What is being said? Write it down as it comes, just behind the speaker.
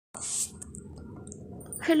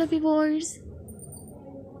Hello viewers,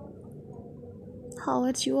 how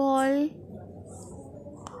are you all?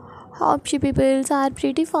 Hope you people are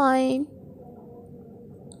pretty fine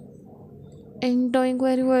and doing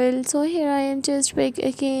very well. So here I am just back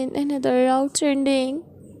again, another outstanding,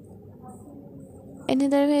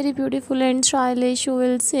 another very beautiful and stylish you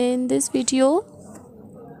will see in this video.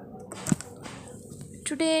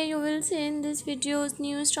 Today you will see in this video's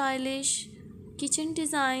new stylish kitchen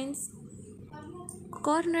designs,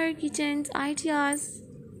 corner kitchens ideas,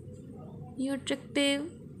 new attractive,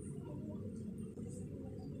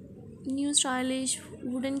 new stylish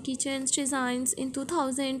wooden kitchens designs in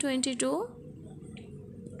 2022.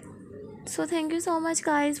 So thank you so much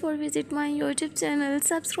guys for visit my YouTube channel,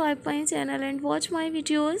 subscribe my channel and watch my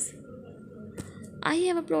videos. I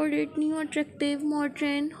have uploaded new attractive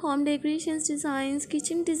modern home decorations designs,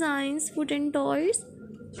 kitchen designs, wooden doors,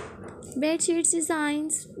 bed sheets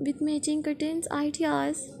designs with matching curtains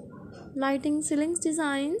ideas, lighting ceilings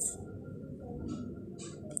designs,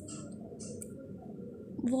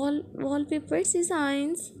 wallpapers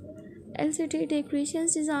designs, LCD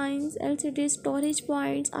decorations designs, LCD storage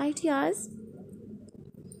points ideas.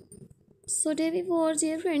 So dear for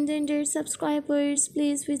dear friends and dear subscribers,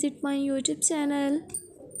 please visit my YouTube channel,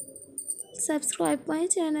 subscribe my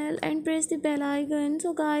channel and press the bell icon.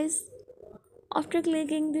 So guys, after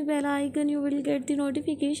clicking the bell icon you will get the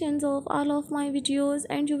notifications of all of my videos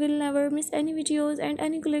and you will never miss any videos and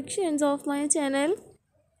any collections of my channel.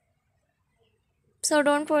 So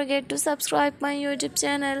don't forget to subscribe my YouTube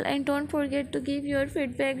channel and don't forget to give your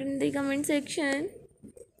feedback in the comment section.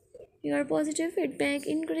 Your positive feedback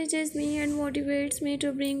encourages me and motivates me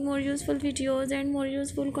to bring more useful videos and more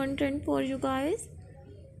useful content for you guys.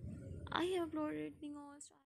 I have uploaded